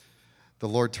 The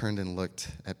Lord turned and looked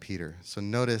at Peter. So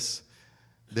notice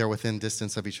they're within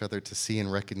distance of each other to see and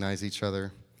recognize each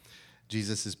other.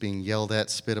 Jesus is being yelled at,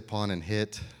 spit upon, and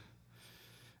hit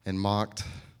and mocked.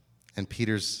 And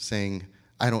Peter's saying,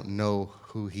 "I don't know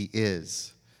who he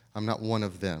is. I'm not one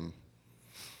of them."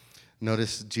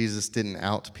 Notice Jesus didn't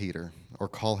out Peter or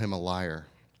call him a liar.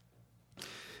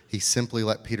 He simply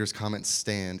let Peter's comments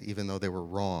stand, even though they were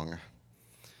wrong.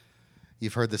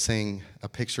 You've heard the saying, "A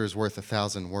picture is worth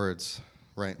 1,000 words,"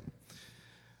 right?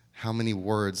 How many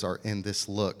words are in this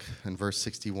look? In verse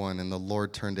 61, and the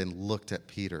Lord turned and looked at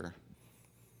Peter.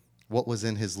 What was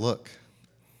in his look?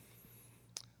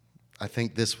 I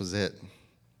think this was it.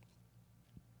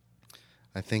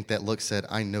 I think that look said,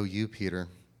 I know you, Peter.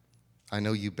 I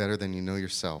know you better than you know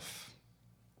yourself.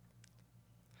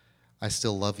 I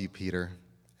still love you, Peter,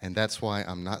 and that's why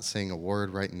I'm not saying a word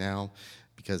right now,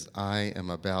 because I am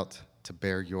about to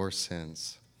bear your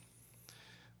sins.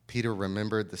 Peter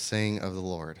remembered the saying of the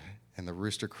Lord, and the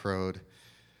rooster crowed,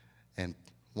 and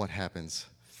what happens?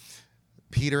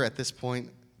 Peter, at this point,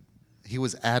 he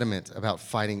was adamant about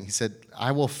fighting. He said,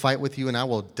 I will fight with you, and I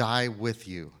will die with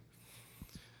you.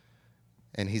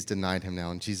 And he's denied him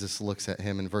now, and Jesus looks at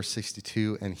him in verse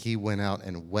 62, and he went out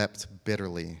and wept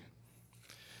bitterly.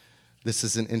 This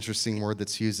is an interesting word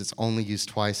that's used. It's only used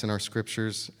twice in our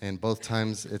scriptures, and both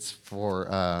times it's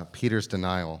for Peter's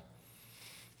denial.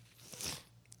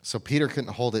 So Peter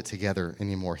couldn't hold it together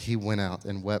anymore. He went out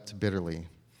and wept bitterly.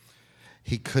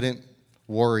 He couldn't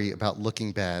worry about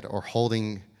looking bad or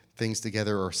holding things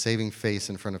together or saving face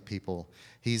in front of people.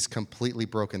 He's completely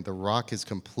broken. The rock is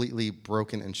completely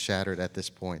broken and shattered at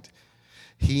this point.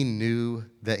 He knew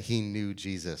that he knew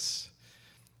Jesus,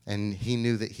 and he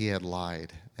knew that he had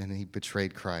lied, and he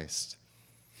betrayed Christ.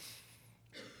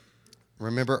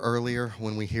 Remember earlier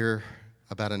when we hear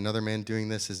about another man doing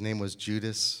this? His name was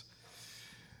Judas.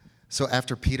 So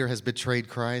after Peter has betrayed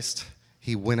Christ,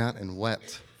 he went out and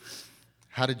wept.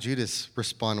 How did Judas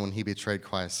respond when he betrayed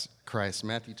Christ?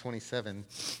 Matthew 27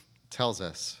 tells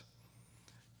us.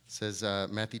 It says,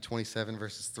 Matthew 27,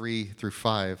 verses 3 through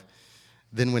 5.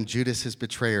 Then when Judas, his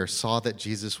betrayer, saw that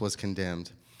Jesus was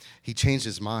condemned, he changed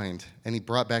his mind, and he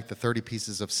brought back the 30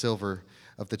 pieces of silver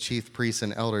of the chief priests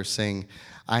and elders, saying,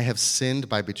 I have sinned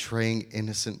by betraying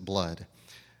innocent blood.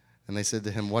 And they said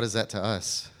to him, what is that to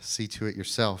us? See to it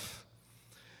yourself.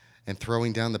 And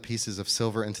throwing down the pieces of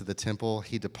silver into the temple,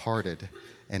 he departed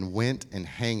and went and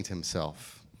hanged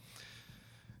himself.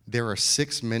 There are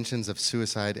 6 mentions of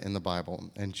suicide in the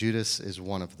Bible, and Judas is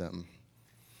one of them.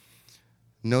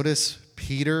 Notice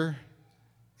Peter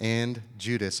and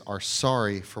Judas are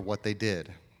sorry for what they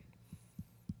did.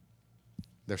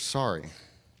 They're sorry.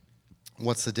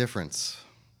 What's the difference?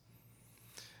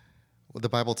 Well, the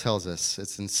Bible tells us,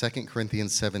 it's in 2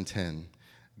 Corinthians 7:10.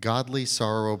 Godly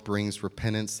sorrow brings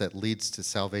repentance that leads to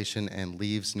salvation and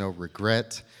leaves no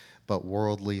regret, but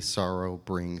worldly sorrow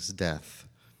brings death.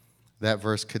 That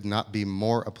verse could not be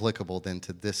more applicable than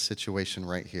to this situation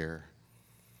right here.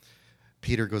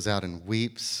 Peter goes out and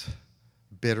weeps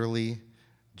bitterly.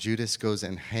 Judas goes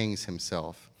and hangs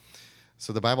himself.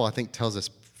 So the Bible, I think, tells us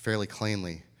fairly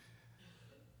plainly,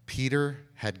 Peter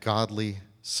had godly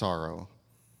sorrow.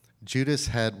 Judas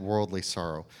had worldly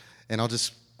sorrow. And I'll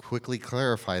just quickly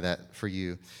clarify that for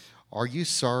you. Are you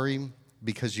sorry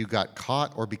because you got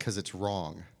caught or because it's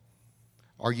wrong?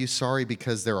 Are you sorry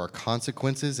because there are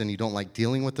consequences and you don't like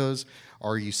dealing with those?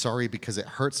 Or are you sorry because it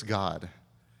hurts God?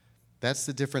 That's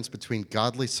the difference between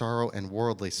godly sorrow and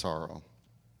worldly sorrow.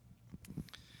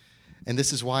 And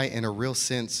this is why, in a real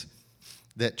sense,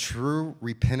 that true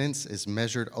repentance is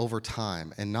measured over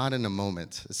time and not in a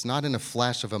moment. It's not in a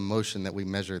flash of emotion that we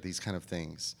measure these kind of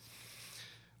things.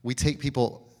 We take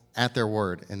people at their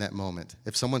word in that moment.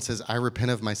 If someone says, I repent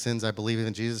of my sins, I believe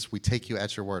in Jesus, we take you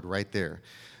at your word right there.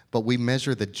 But we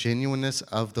measure the genuineness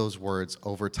of those words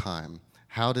over time.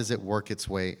 How does it work its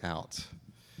way out?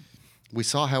 We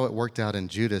saw how it worked out in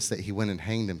Judas, that he went and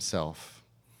hanged himself.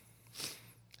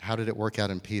 How did it work out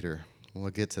in Peter? We'll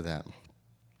get to that.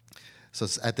 So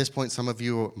at this point, some of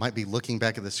you might be looking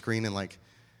back at the screen and like,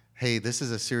 hey, this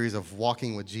is a series of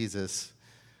walking with Jesus.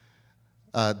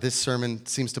 This sermon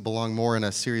seems to belong more in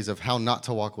a series of how not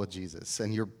to walk with Jesus.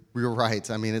 And you're right.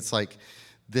 I mean, it's like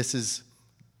this is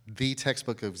the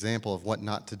textbook example of what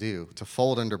not to do, to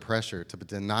fold under pressure, to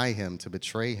deny him, to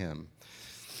betray him.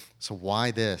 So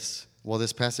why this? Well,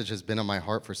 this passage has been on my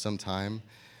heart for some time.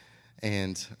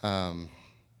 And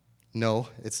no,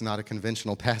 it's not a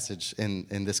conventional passage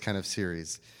in this kind of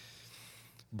series.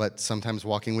 But sometimes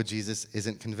walking with Jesus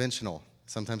isn't conventional.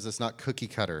 Sometimes it's not cookie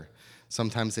cutter.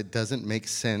 Sometimes it doesn't make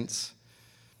sense.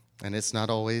 And it's not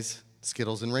always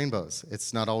Skittles and rainbows.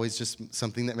 It's not always just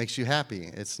something that makes you happy.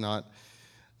 It's not,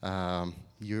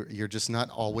 you're just not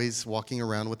always walking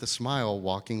around with a smile,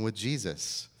 walking with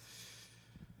Jesus.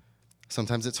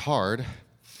 Sometimes it's hard,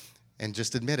 and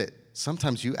just admit it.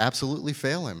 Sometimes you absolutely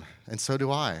fail him, and so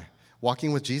do I.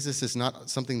 Walking with Jesus is not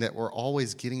something that we're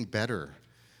always getting better.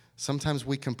 Sometimes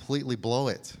we completely blow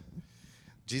it.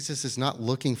 Jesus is not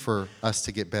looking for us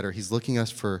to get better. He's looking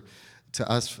to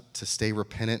us to stay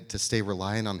repentant, to stay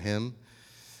reliant on him,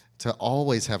 to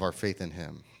always have our faith in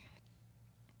him.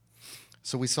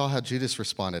 So we saw how Judas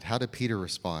responded. How did Peter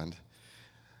respond?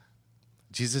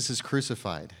 Jesus is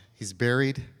crucified. He's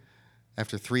buried.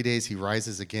 After 3 days, he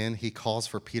rises again. He calls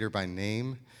for Peter by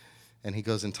name, and he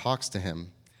goes and talks to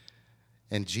him.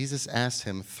 And Jesus asked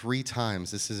him 3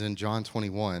 times. This is in John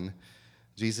 21.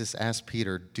 Jesus asked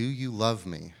Peter, "Do you love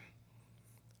me?"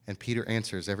 And Peter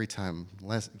answers every time,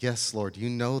 "Yes, Lord, you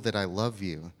know that I love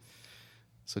you."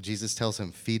 So Jesus tells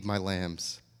him, "Feed my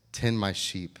lambs, tend my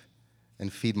sheep,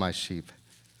 and feed my sheep."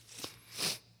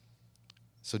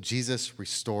 So Jesus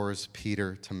restores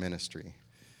Peter to ministry.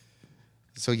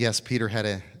 So yes, Peter had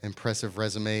an impressive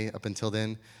resume up until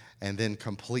then, and then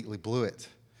completely blew it,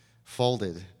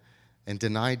 folded, and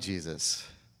denied Jesus.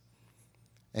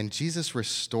 And Jesus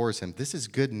restores him. This is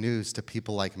good news to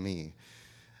people like me,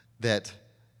 that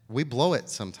we blow it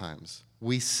sometimes.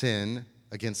 We sin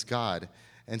against God.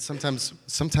 And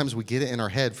sometimes we get it in our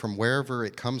head from wherever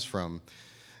it comes from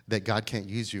that God can't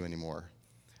use you anymore.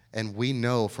 And we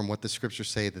know from what the scriptures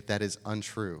say that that is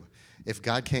untrue. If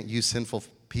God can't use sinful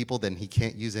people, then he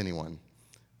can't use anyone.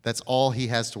 That's all he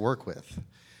has to work with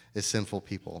is sinful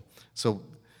people. So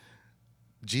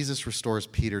Jesus restores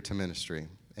Peter to ministry.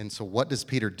 And so what does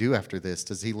Peter do after this?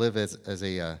 Does he live as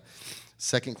a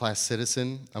second-class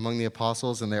citizen among the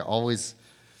apostles, and they're always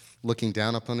looking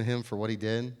down upon him for what he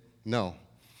did? No.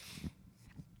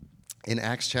 In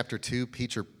Acts chapter 2,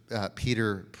 Peter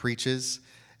preaches,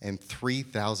 and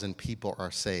 3,000 people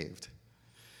are saved.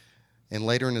 And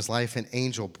later in his life, an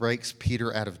angel breaks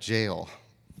Peter out of jail.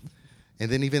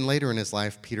 And then even later in his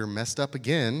life, Peter messed up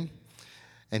again,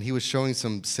 and he was showing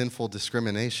some sinful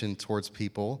discrimination towards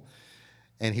people.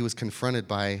 And he was confronted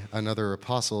by another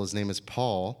apostle. His name is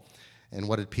Paul. And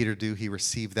what did Peter do? He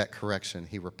received that correction.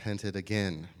 He repented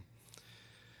again.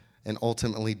 And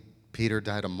ultimately, Peter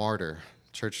died a martyr.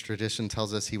 Church tradition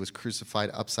tells us he was crucified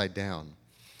upside down.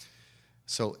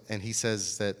 And he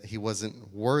says that he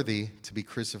wasn't worthy to be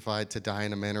crucified to die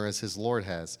in a manner as his Lord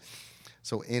has.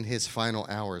 So in his final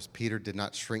hours, Peter did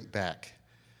not shrink back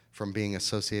from being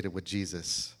associated with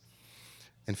Jesus.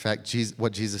 In fact,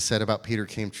 what Jesus said about Peter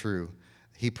came true.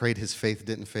 He prayed his faith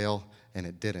didn't fail, and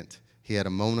it didn't. He had a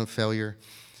moment of failure,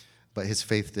 but his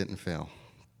faith didn't fail.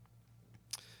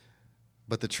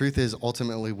 But the truth is,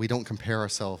 ultimately, we don't compare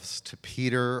ourselves to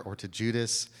Peter or to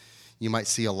Judas. You might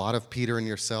see a lot of Peter in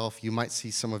yourself. You might see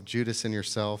some of Judas in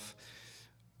yourself.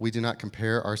 We do not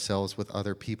compare ourselves with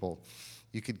other people.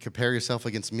 You could compare yourself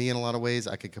against me in a lot of ways.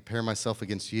 I could compare myself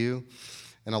against you.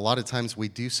 And a lot of times we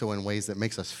do so in ways that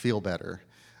makes us feel better.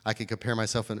 I could compare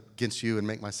myself against you and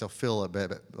make myself feel a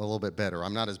little bit better.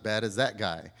 I'm not as bad as that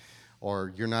guy,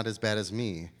 or you're not as bad as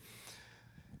me.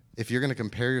 If you're going to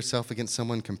compare yourself against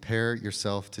someone, compare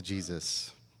yourself to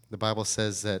Jesus. The Bible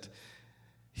says that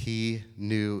he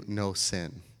knew no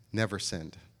sin, never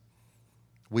sinned.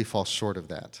 We fall short of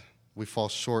that. We fall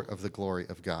short of the glory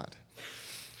of God.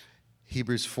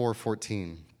 Hebrews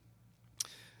 4:14.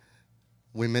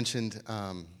 We mentioned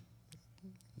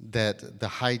that the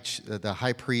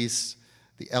high priests,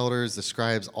 the elders, the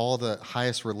scribes, all the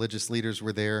highest religious leaders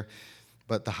were there,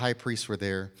 but the high priests were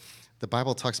there. The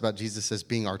Bible talks about Jesus as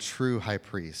being our true high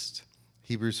priest.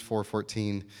 Hebrews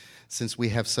 4:14, since we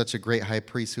have such a great high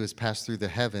priest who has passed through the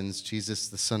heavens, Jesus,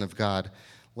 the Son of God,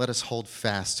 let us hold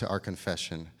fast to our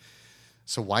confession.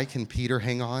 So why can Peter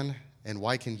hang on? And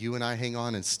why can you and I hang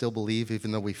on and still believe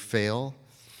even though we fail?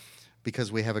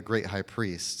 Because we have a great high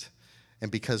priest.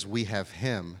 And because we have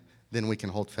him, then we can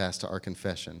hold fast to our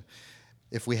confession.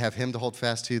 If we have him to hold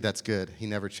fast to, that's good. He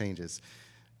never changes.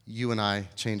 You and I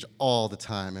change all the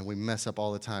time, and we mess up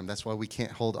all the time. That's why we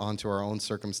can't hold on to our own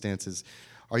circumstances.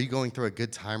 Are you going through a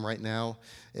good time right now?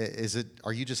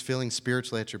 Are you just feeling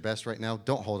spiritually at your best right now?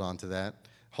 Don't hold on to that.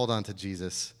 Hold on to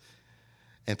Jesus.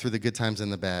 And through the good times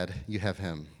and the bad, you have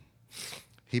him.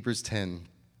 Hebrews 10.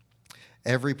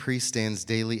 Every priest stands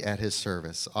daily at his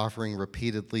service, offering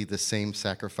repeatedly the same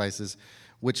sacrifices,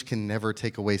 which can never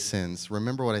take away sins.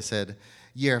 Remember what I said?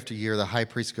 Year after year, the high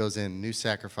priest goes in, new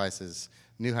sacrifices,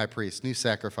 new high priest, new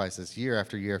sacrifices, year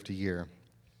after year after year.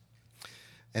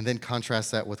 And then contrast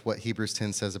that with what Hebrews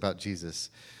 10 says about Jesus.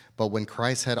 But when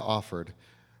Christ had offered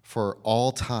for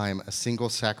all time a single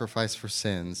sacrifice for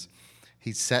sins,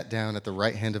 he sat down at the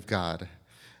right hand of God,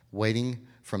 waiting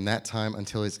from that time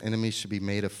until his enemies should be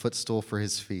made a footstool for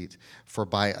his feet. For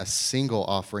by a single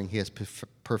offering he has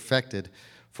perfected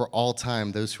for all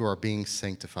time those who are being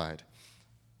sanctified.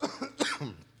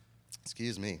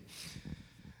 Excuse me.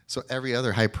 So every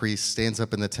other high priest stands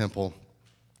up in the temple,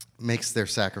 makes their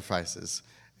sacrifices,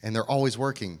 and they're always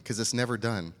working because it's never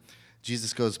done.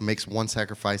 Jesus goes, makes one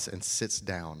sacrifice, and sits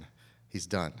down. He's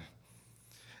done.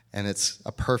 And it's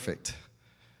a perfect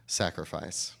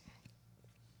sacrifice.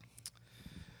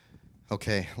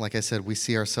 Okay, like I said, we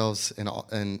see ourselves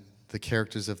in the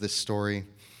characters of this story.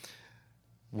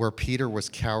 Where Peter was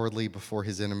cowardly before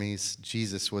his enemies,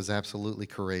 Jesus was absolutely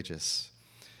courageous.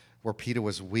 Where Peter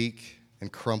was weak and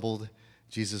crumbled,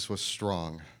 Jesus was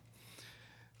strong.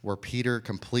 Where Peter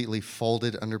completely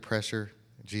folded under pressure,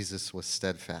 Jesus was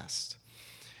steadfast.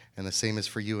 And the same is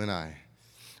for you and I.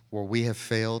 Where we have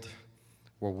failed,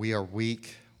 where we are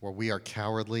weak, where we are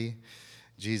cowardly,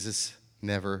 Jesus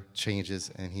never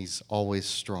changes, and he's always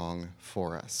strong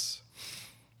for us.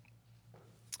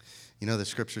 You know, the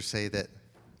scriptures say that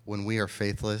when we are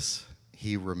faithless,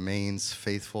 he remains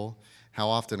faithful. How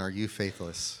often are you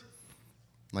faithless?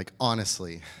 Like,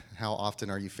 honestly, how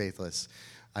often are you faithless?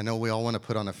 I know we all want to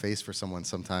put on a face for someone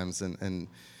sometimes and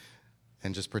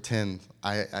just pretend,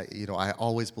 I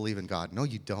always believe in God. No,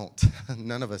 you don't.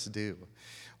 None of us do.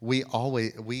 We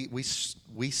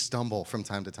stumble from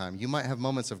time to time. You might have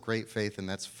moments of great faith, and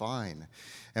that's fine.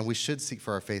 And we should seek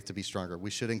for our faith to be stronger. We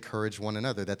should encourage one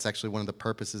another. That's actually one of the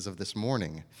purposes of this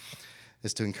morning,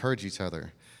 is to encourage each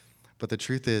other. But the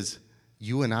truth is,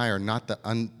 you and I are not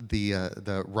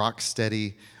the rock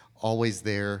steady, always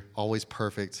there, always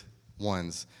perfect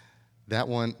ones. That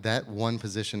one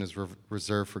position is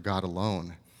reserved for God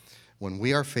alone. When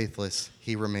we are faithless,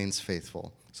 he remains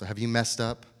faithful. So have you messed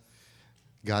up?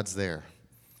 God's there,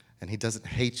 and he doesn't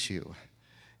hate you.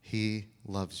 He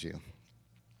loves you.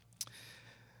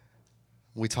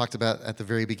 We talked about at the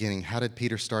very beginning, how did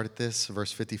Peter start at this?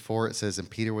 Verse 54, it says, and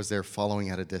Peter was there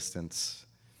following at a distance.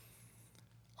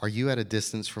 Are you at a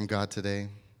distance from God today?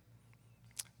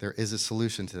 There is a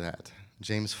solution to that.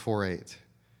 James 4:8.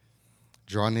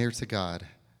 Draw near to God,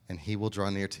 and he will draw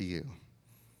near to you.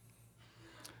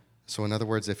 So in other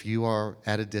words, if you are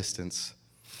at a distance,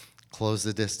 close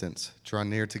the distance. Draw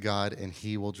near to God, and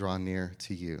he will draw near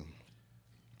to you.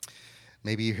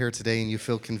 Maybe you're here today and you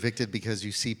feel convicted because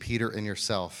you see Peter in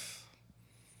yourself.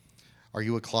 Are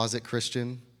you a closet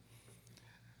Christian?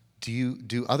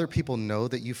 Do other people know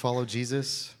that you follow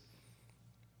Jesus?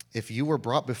 If you were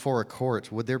brought before a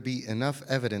court, would there be enough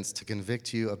evidence to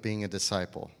convict you of being a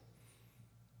disciple?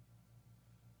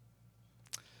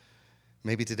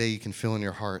 Maybe today you can feel in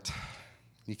your heart,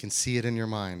 you can see it in your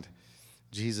mind,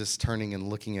 Jesus turning and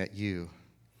looking at you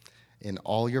in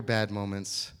all your bad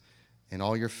moments, in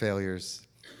all your failures,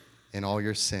 in all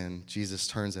your sin. Jesus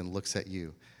turns and looks at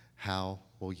you. How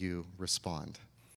will you respond?